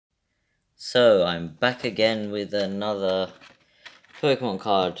So I'm back again with another Pokemon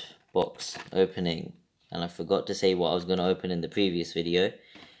card box opening, and I forgot to say what I was going to open in the previous video.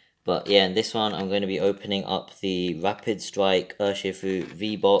 But yeah, in this one I'm going to be opening up the Rapid Strike Urshifu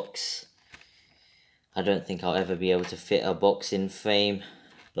V-Box. I don't think I'll ever be able to fit a box in frame,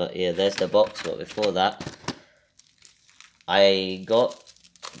 but yeah, there's the box. But before that, I got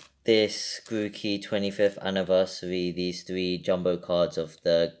this Grookey 25th anniversary, these 3 jumbo cards of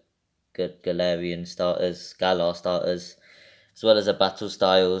the Galarian starters, Galar starters, as well as a Battle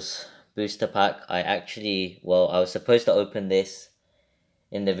Styles booster pack. I was supposed to open this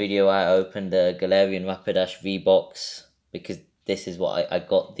in the video. I opened the Galarian Rapidash V-Box, because this is what I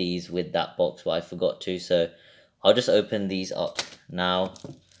got these with that box, but I forgot to, so I'll just open these up now.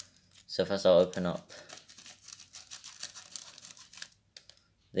 So first I'll open up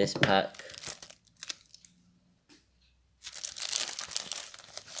this pack.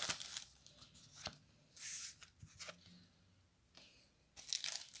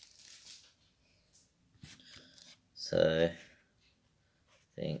 So I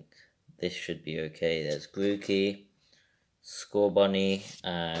think this should be okay. There's Grookey, Scorbunny,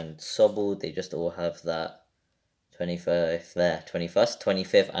 and Sobble. They just all have that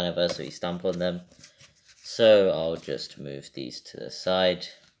 25th anniversary stamp on them. So I'll just move these to the side.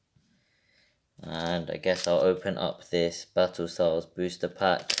 And I guess I'll open up this Battle Styles booster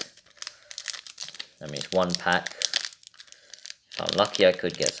pack. I mean, it's one pack. If I'm lucky, I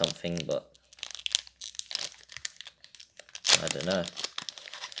could get something, but I don't know.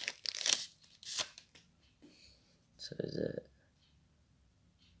 So is it?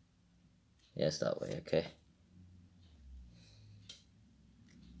 Yes, that way, okay.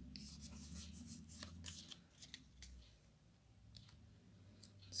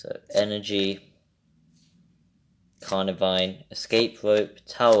 So Energy, Carnivine, Escape Rope,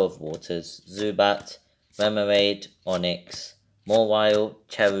 Tower of Waters, Zubat, Remoraid, Onyx, Mawile,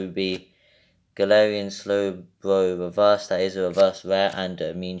 Cherubi, Galarian Slowbro Reverse, that is a reverse rare, and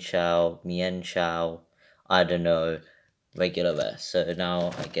a Mienshao, I don't know, regular rare. So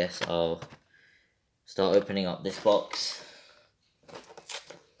now I guess I'll start opening up this box.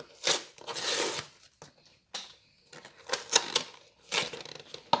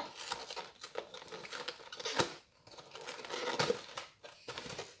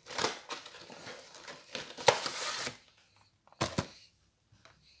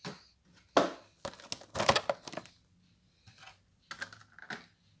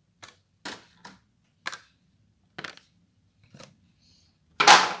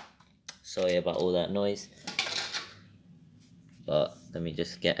 Sorry about all that noise, but let me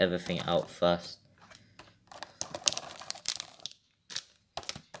just get everything out first.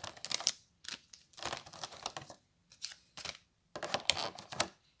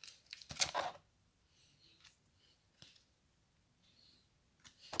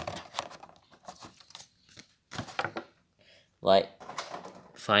 Right,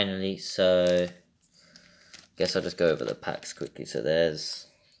 finally, so guess I'll just go over the packs quickly. So this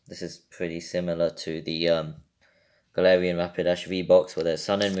is pretty similar to the Galarian Rapidash V-Box, where there's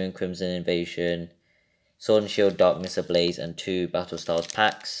Sun and Moon Crimson Invasion, Sword and Shield Darkness Ablaze, and 2 Battle Styles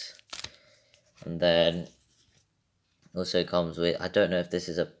packs. And then also comes with, I don't know if this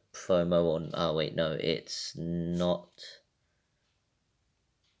is a promo or, oh wait, no, it's not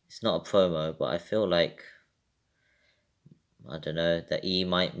a promo, but I feel like, I don't know, the E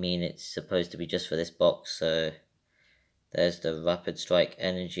might mean it's supposed to be just for this box. So there's the Rapid Strike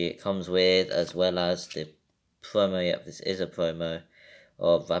Energy it comes with, as well as the promo. Yep, this is a promo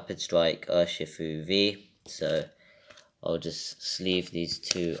of Rapid Strike Urshifu V. So I'll just sleeve these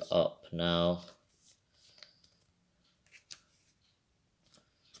 2 up now.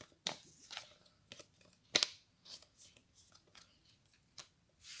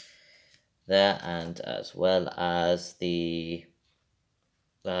 There, and as well as the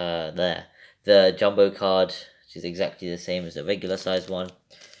jumbo card, which is exactly the same as the regular size one.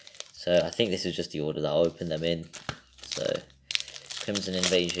 So I think this is just the order that I'll open them in. So Crimson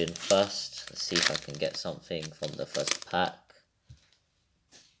Invasion first. Let's see if I can get something from the first pack.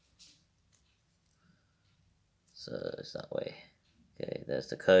 So it's that way. Okay, there's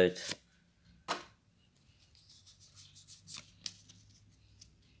the code.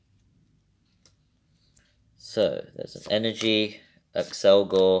 So there's an Energy,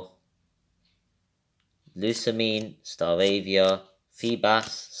 Excelgor, Lusamine, Staravia,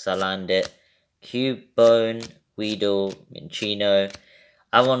 Feebas, Salandit, Cubone, Weedle, Minchino,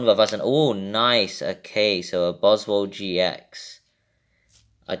 Avon Vavasan. Oh, nice. Okay, so a Boswell GX.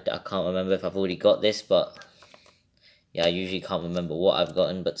 I can't remember if I've already got this, but Yeah, I usually can't remember what I've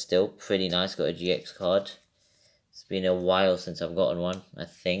gotten, but still, pretty nice. Got a GX card. It's been a while since I've gotten one, I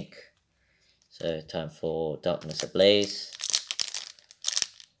think. So, time for Darkness Ablaze.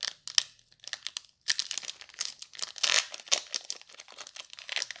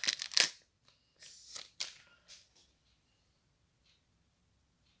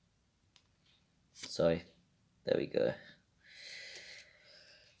 Sorry, there we go.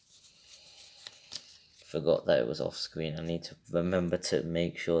 Forgot that it was off screen. I need to remember to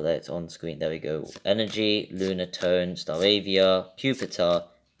make sure that it's on screen. There we go. Energy, Lunatone, Staravia, Pupitar,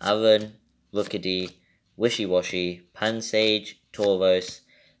 Aaron, Rookidee, Wishy Washy, Pansage, Tauros,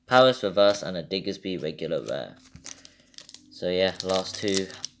 Paris Reverse, and a Diggersby regular rare. So yeah, last two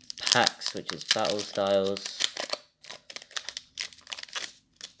packs, which is Battle Styles.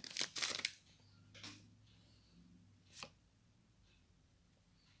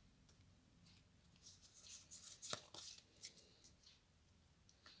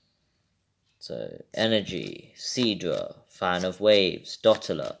 So, Energy, Seadra, Fan of Waves,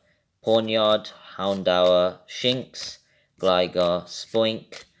 Dottler, Pawnyard, Houndour, Shinx, Gligar,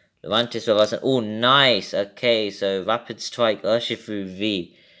 Spoink, Lurantis Reverse, oh nice! Okay, so Rapid Strike Urshifu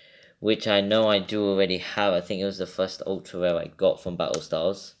V, which I know I do already have. I think it was the first Ultra Rare I got from Battle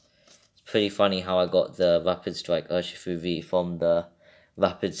Styles. It's pretty funny how I got the Rapid Strike Urshifu V from the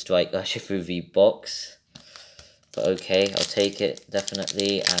Rapid Strike Urshifu V box. But okay, I'll take it,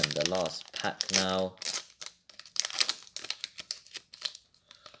 definitely. And the last pack now.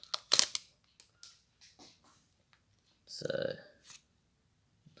 So,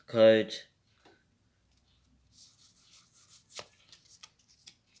 the code.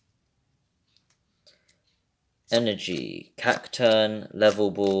 Energy, Cacturn,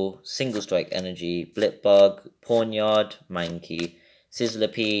 Level Ball, Single Strike Energy, Blipbug, Pawnyard, Mankey,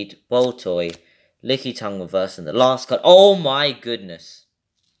 Sizzlipede, Boltoy, Licky Tongue Reverse, and the last card. Oh my goodness!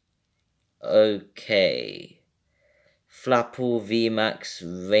 Okay. Flapple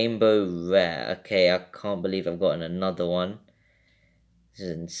VMAX Rainbow Rare. Okay, I can't believe I've gotten another one. This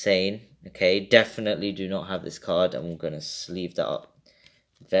is insane. Okay, definitely do not have this card. I'm going to sleeve that up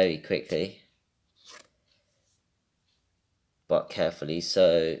very quickly, but carefully.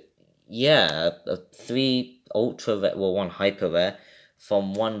 So, yeah, 3 ultra rare, well, 1 hyper rare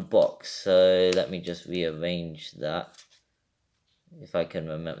from 1 box. So, let me just rearrange that. If I can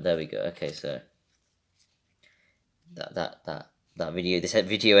remember. There we go. Okay, so this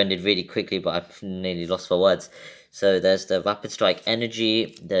video ended really quickly, but I've nearly lost for words. So there's the Rapid Strike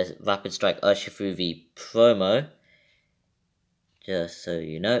Energy, there's Rapid Strike Urshifu V promo. Just so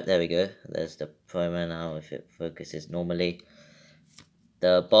you know, there we go. There's the promo now, if it focuses normally.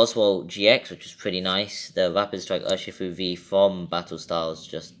 The Boswell GX, which is pretty nice. The Rapid Strike Urshifu V from Battle Styles,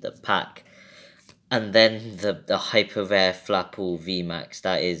 just the pack. And then the Hyper Rare Flapple VMAX.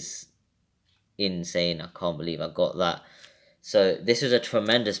 That is insane. I can't believe I got that. So this was a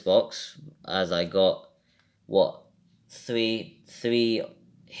tremendous box, as I got, what, three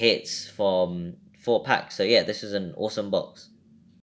hits from 4 packs. So yeah, this is an awesome box.